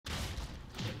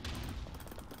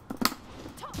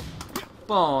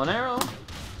Bow and arrow.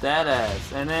 That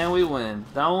ass. And then we win.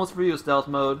 That one was for you, stealth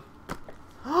mode.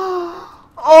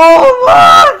 Oh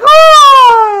my god!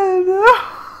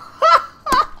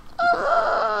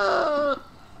 Oh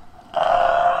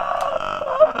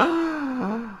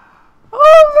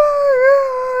my god!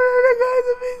 The guy's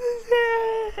a piece of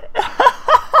shit.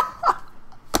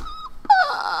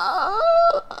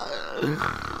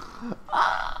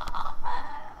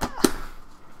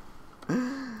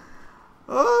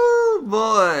 Oh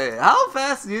boy. How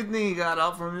fast do you think he got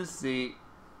up from his seat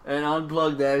and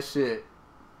unplugged that shit?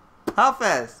 How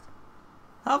fast?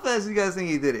 How fast do you guys think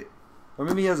he did it? Or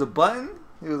maybe he has a button?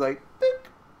 He was like, beep.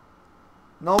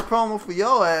 No promo for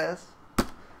your ass.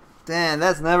 Damn,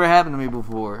 that's never happened to me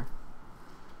before.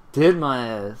 Did my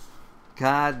ass.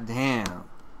 God damn.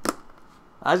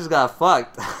 I just got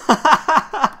fucked.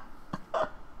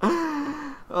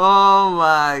 Oh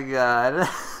my god.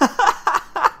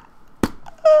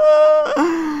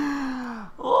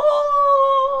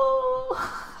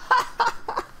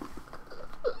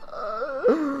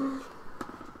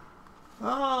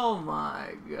 Oh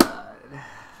my god.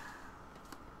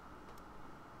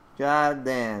 God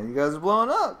damn. You guys are blowing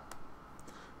up.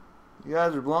 You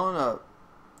guys are blowing up.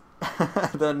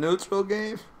 The neutral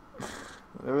game?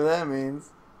 Whatever that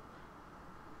means.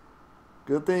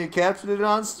 Good thing you captured it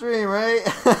on stream, right?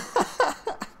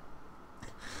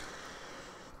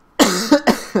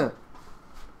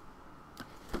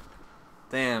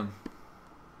 Damn.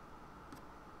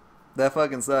 That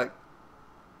fucking sucked.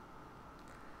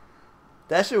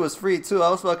 That shit was free too. I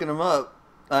was fucking him up.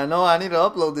 I know I need to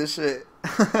upload this shit.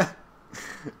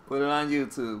 Put it on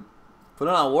YouTube. Put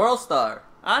it on WorldStar.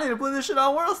 I need to put this shit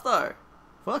on WorldStar.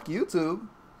 Fuck YouTube.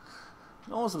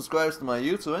 No one subscribes to my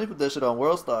YouTube. I need to put that shit on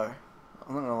WorldStar.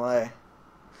 I'm not gonna lie.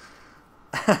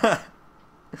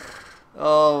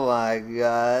 Oh my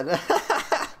god.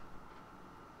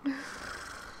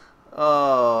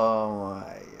 Oh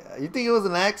my god. You think it was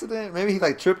an accident? Maybe he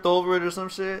like tripped over it or some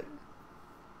shit?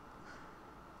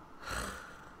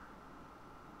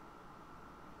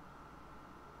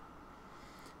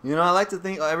 You know, I like to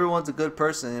think everyone's a good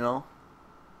person, you know?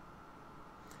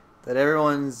 That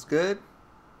everyone's good.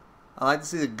 I like to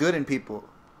see the good in people.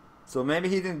 So maybe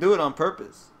he didn't do it on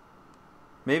purpose.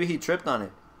 Maybe he tripped on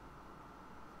it.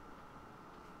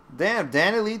 Damn,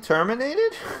 Danny Lee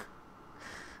terminated?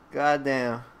 God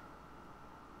damn.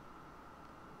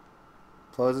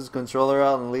 Pulls his controller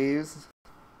out and leaves.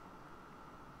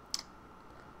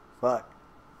 Fuck.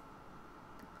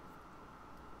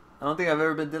 I don't think I've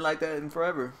ever been did like that in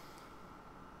forever.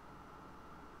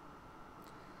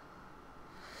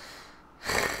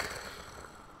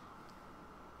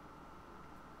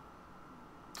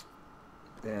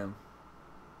 Damn.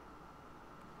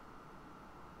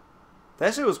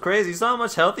 That shit was crazy. You saw how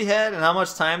much health he had and how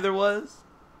much time there was?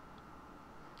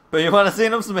 But you want to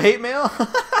send him some hate mail?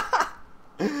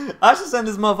 I should send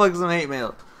this motherfucker some hate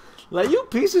mail. Like, you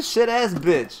piece of shit ass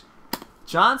bitch.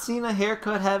 John Cena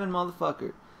haircut having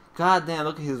motherfucker. God damn,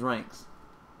 look at his ranks.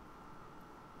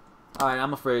 Alright,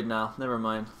 I'm afraid now. Never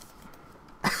mind.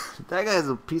 That guy's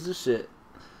a piece of shit.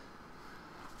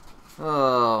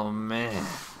 Oh, man.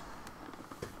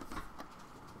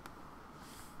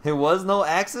 There was no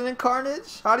accident,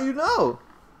 Carnage? How do you know?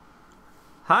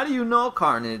 How do you know,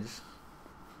 Carnage?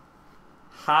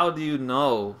 How do you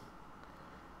know?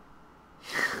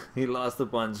 He lost a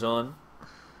punch on.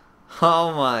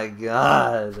 Oh my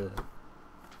god.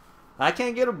 I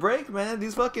can't get a break, man.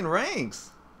 These fucking ranks.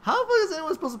 How the fuck is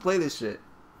anyone supposed to play this shit?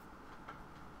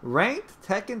 Ranked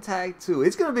Tekken Tag 2.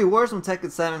 It's gonna be worse when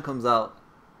Tekken 7 comes out.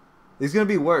 It's gonna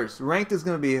be worse. Ranked is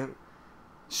gonna be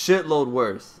shitload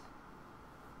worse.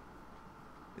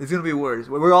 It's gonna be worse.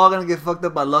 We're all gonna get fucked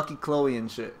up by Lucky Chloe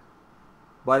and shit.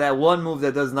 By that one move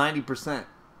that does 90%.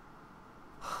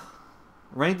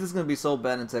 Ranked is gonna be so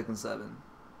bad in Tekken 7.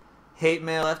 Hate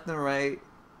mail left and right.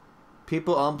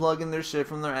 People unplugging their shit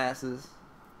from their asses.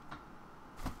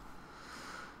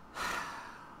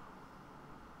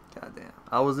 Goddamn.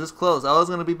 I was this close. I was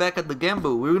gonna be back at the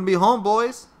Gembu. We were gonna be home,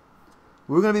 boys.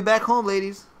 We were gonna be back home,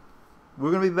 ladies. We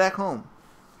were gonna be back home.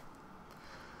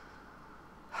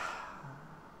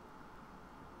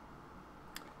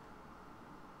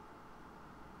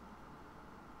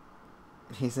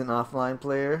 He's an offline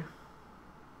player.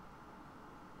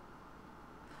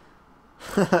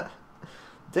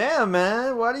 Damn,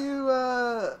 man. Why do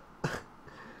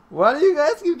you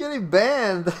guys keep getting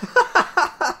banned?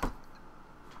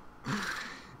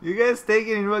 You guys stay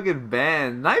getting fucking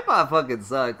banned. Nightbot fucking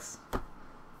sucks.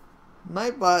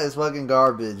 Nightbot is fucking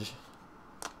garbage.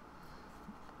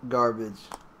 Garbage.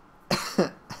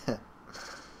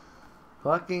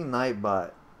 Fucking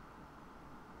Nightbot.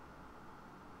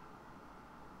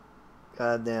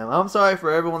 God damn. I'm sorry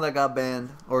for everyone that got banned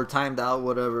or timed out,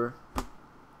 whatever.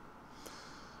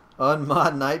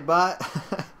 Unmod Nightbot.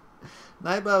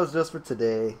 Nightbot was just for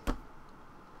today.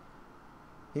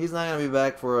 He's not gonna be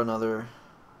back for another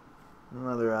I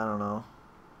don't know.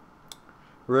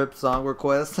 RIP song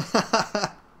request. I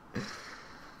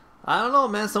don't know,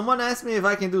 man. Someone asked me if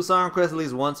I can do song requests at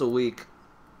least once a week.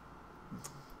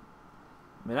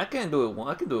 I mean, I can't do it.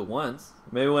 I can do it once.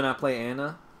 Maybe when I play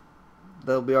Anna,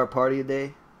 that'll be our party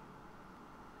day.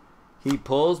 He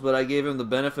pulls, but I gave him the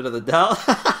benefit of the doubt.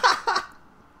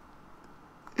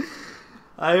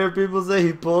 I hear people say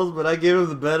he pulls, but I gave him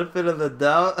the benefit of the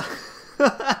doubt.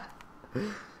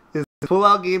 His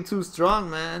pull-out game too strong,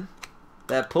 man.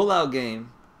 That pull-out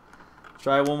game.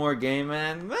 Try one more game,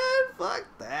 man. Man, fuck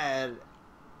that.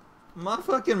 My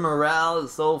fucking morale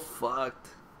is so fucked.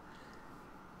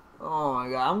 Oh my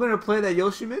god. I'm gonna play that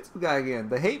Yoshimitsu guy again.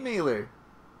 The hate mailer.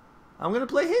 I'm gonna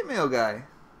play hate mail guy.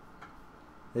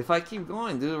 If I keep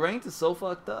going, dude, ranked is so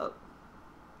fucked up.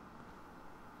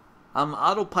 I'm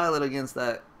autopilot against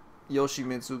that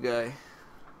Yoshimitsu guy.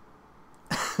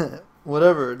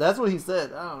 Whatever. That's what he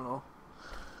said. I don't know.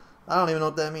 I don't even know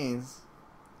what that means.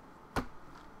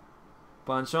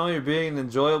 Panchon, you're being an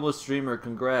enjoyable streamer.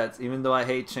 Congrats. Even though I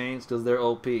hate change because they're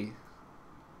OP.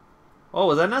 Oh,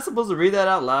 was I not supposed to read that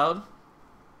out loud?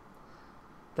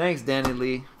 Thanks, Danny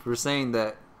Lee, for saying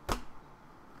that.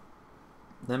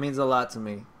 That means a lot to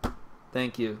me.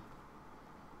 Thank you.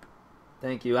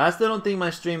 Thank you. I still don't think my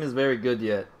stream is very good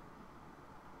yet.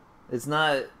 It's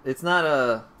not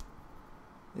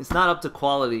up to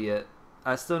quality yet.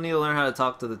 I still need to learn how to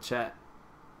talk to the chat.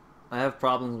 I have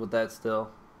problems with that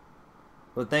still.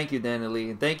 But thank you, Danny Lee.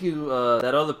 And thank you,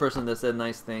 that other person that said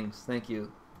nice things. Thank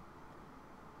you.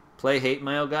 Play hate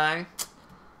mail guy?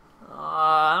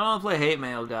 I don't want to play hate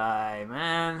mail guy,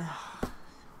 man.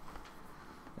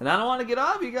 And I don't want to get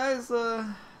off, you guys.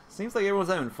 Seems like everyone's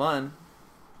having fun.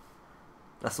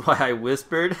 That's why I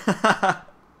whispered.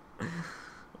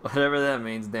 Whatever that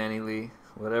means, Danny Lee.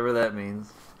 Whatever that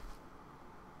means.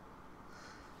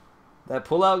 That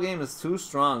pull-out game is too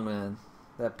strong, man.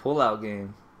 That pull-out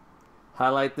game.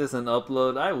 Highlight this and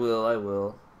upload. I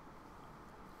will.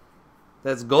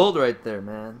 That's gold right there,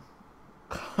 man.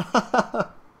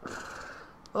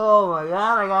 Oh my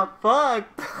god, I got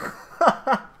fucked.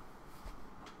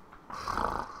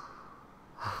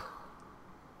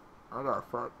 I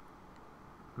got fucked.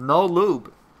 No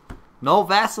lube. No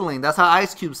Vaseline. That's how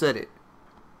Ice Cube said it.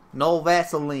 No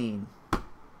Vaseline.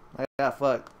 I got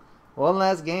fucked. One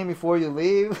last game before you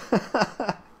leave.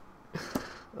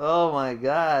 Oh my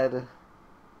god.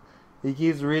 He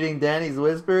keeps reading Danny's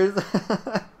whispers.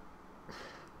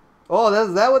 Oh,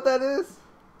 is that what that is?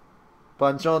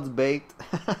 Panchon's baked.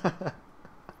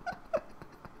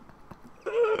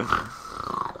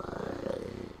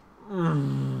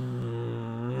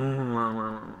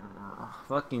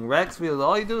 Fucking Rexfield,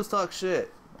 all you do is talk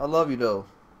shit. I love you though.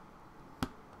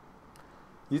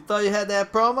 You thought you had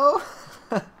that promo?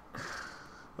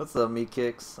 What's up, me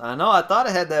kicks? I know, I thought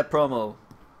I had that promo.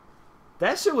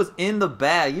 That shit was in the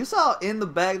bag. You saw how in the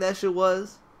bag that shit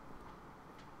was?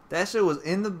 That shit was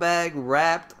in the bag,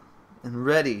 wrapped, and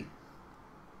ready.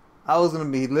 I was gonna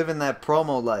be living that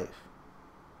promo life.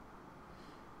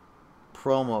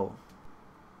 Promo.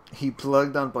 He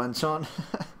plugged on Panchon.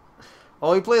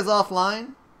 Oh, he plays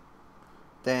offline?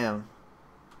 Damn.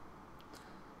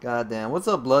 Goddamn. What's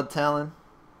up, Blood Talon?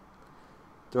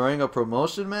 During a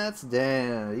promotion match?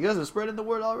 Damn. You guys are spreading the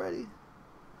word already?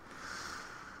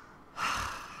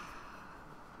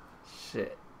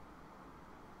 Shit.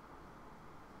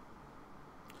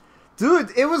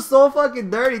 Dude, it was so fucking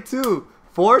dirty too.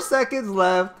 4 seconds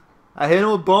left. I hit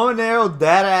him with bow and arrow,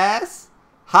 dead ass.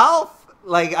 How?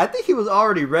 Like, I think he was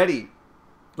already ready.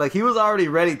 Like, he was already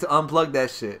ready to unplug that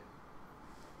shit.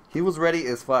 He was ready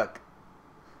as fuck.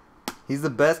 He's the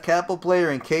best capo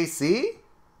player in KC?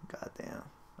 Goddamn.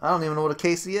 I don't even know what a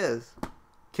KC is.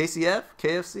 KCF?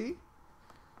 KFC?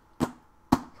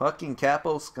 Fucking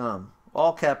capo scum.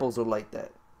 All capos are like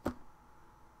that.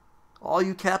 All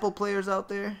you capo players out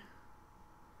there,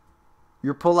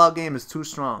 your pullout game is too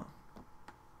strong.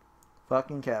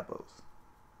 Fucking capos.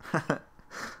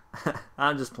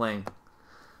 I'm just playing.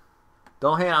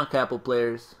 Don't hate on capo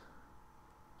players.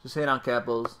 Just hate on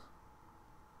capos.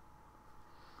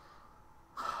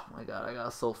 Oh my god, I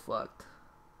got so fucked.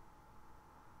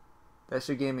 That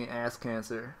shit gave me ass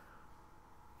cancer.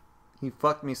 He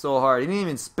fucked me so hard. He didn't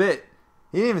even spit.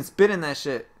 He didn't even spit in that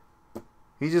shit.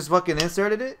 He just fucking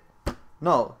inserted it?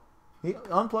 No. He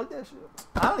unplugged that shit.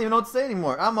 I don't even know what to say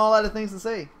anymore. I'm all out of things to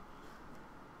say.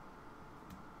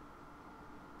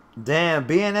 Damn,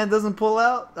 BNN doesn't pull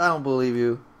out? I don't believe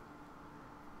you.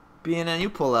 BNN, you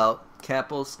pull out.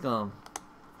 Capo scum.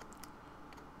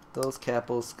 Those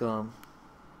capo scum.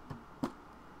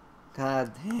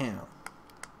 God damn.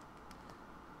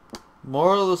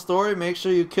 Moral of the story, make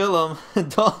sure you kill him.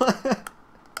 Don't.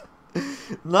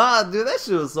 Nah, dude, that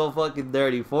shit was so fucking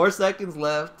dirty. 4 seconds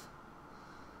left.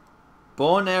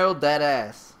 Bow and arrow, that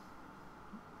ass.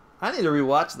 I need to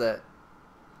rewatch that.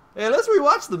 Hey, let's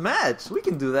rewatch the match. We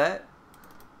can do that.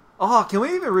 Oh, can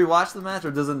we even rewatch the match,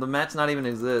 or doesn't the match not even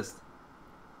exist?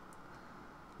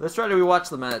 Let's try to rewatch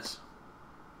the match.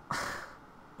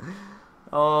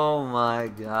 Oh my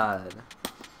god.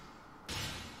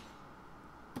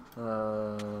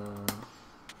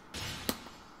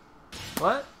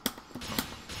 What?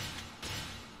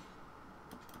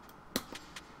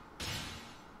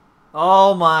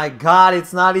 Oh my god,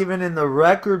 it's not even in the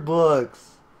record books.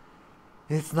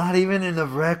 It's not even in the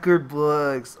record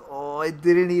books. Oh, it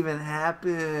didn't even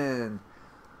happen.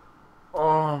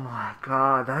 Oh my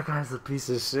god, that guy's a piece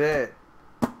of shit.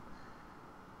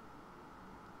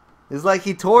 It's like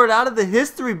he tore it out of the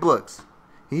history books.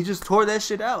 He just tore that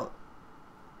shit out.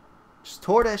 Just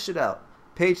tore that shit out.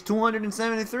 Page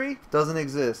 273 doesn't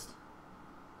exist.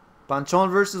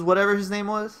 Panchon versus whatever his name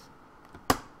was.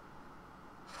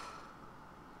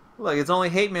 Look, it's only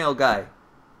hate mail guy.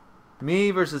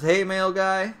 Me versus hate mail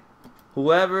guy.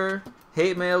 Whoever.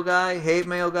 Hate mail guy. Hate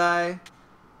mail guy.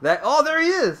 That. Oh, there he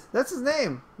is. That's his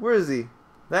name. Where is he?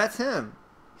 That's him.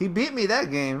 He beat me that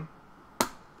game.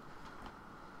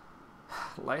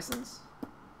 License?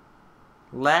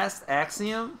 Last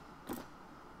Axiom?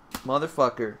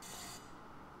 Motherfucker.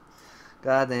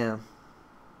 Goddamn.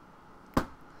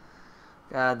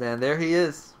 Goddamn. There he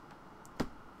is.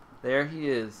 There he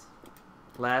is.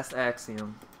 Last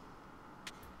Axiom.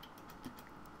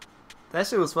 That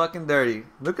shit was fucking dirty.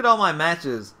 Look at all my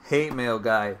matches. Hate mail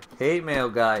guy. Hate mail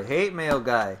guy. Hate mail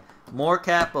guy. More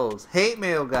capos. Hate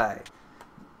mail guy.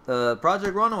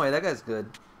 Project Runaway. That guy's good.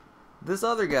 This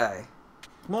other guy.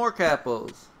 More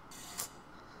capos.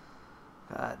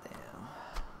 God damn.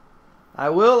 I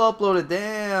will upload it.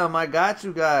 Damn. I got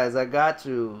you guys. I got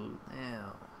you.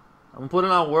 Damn. I'm gonna put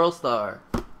it on World Star.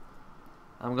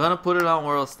 I'm gonna put it on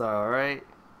World Star, alright?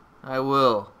 I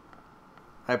will.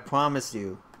 I promise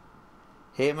you.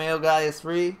 Hate mail guy is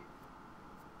free?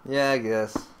 Yeah, I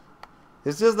guess.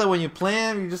 It's just that when you play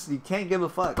him, you can't give a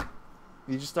fuck.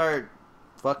 You just start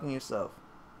fucking yourself.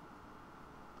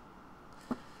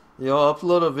 Yo,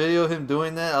 upload a video of him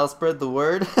doing that. I'll spread the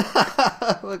word.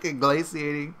 Fucking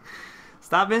glaciating.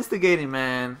 Stop instigating,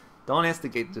 man. Don't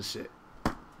instigate this shit.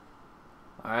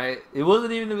 Alright? It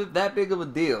wasn't even that big of a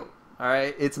deal.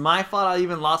 Alright? It's my fault I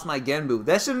even lost my Genbu.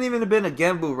 That shouldn't even have been a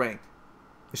Genbu rank.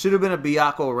 It should have been a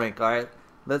Byakuo rank, alright?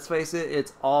 Let's face it,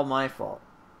 it's all my fault.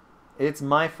 It's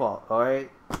my fault,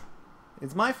 alright?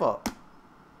 It's my fault.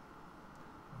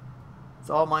 It's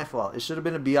all my fault. It should have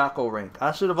been a Byakuo rank.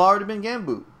 I should have already been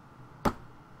Genbu.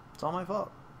 It's all my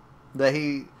fault. That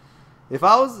he... If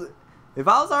I was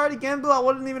already Genbu, I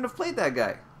wouldn't even have played that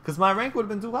guy. Because my rank would have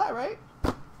been too high, right?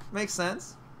 Makes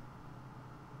sense.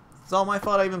 It's all my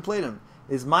fault I even played him.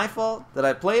 It's my fault that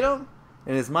I played him,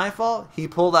 and it's my fault he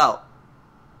pulled out.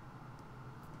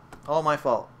 All my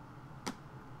fault.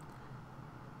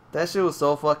 That shit was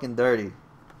so fucking dirty.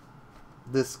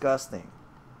 Disgusting.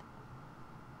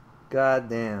 God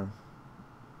damn.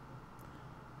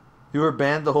 You were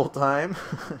banned the whole time?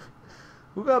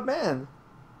 Who got banned?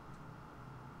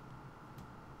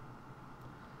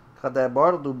 Got that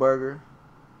Bartleby burger.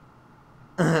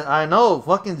 I know,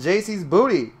 fucking JC's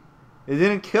booty. It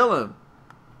didn't kill him.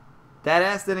 That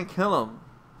ass didn't kill him.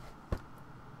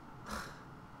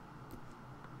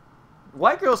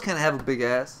 White girls can't have a big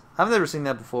ass. I've never seen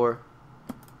that before.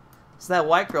 It's that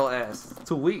white girl ass. It's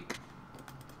too weak.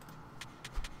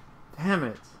 Damn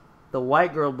it. The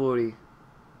white girl booty.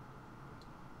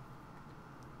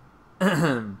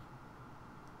 The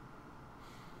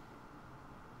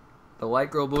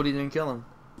white girl booty didn't kill him.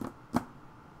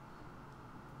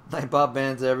 Night Bob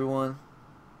bans everyone.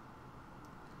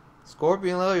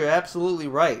 Scorpion Lil, you're absolutely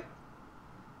right.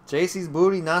 JC's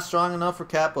booty not strong enough for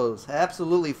capos.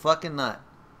 Absolutely fucking not.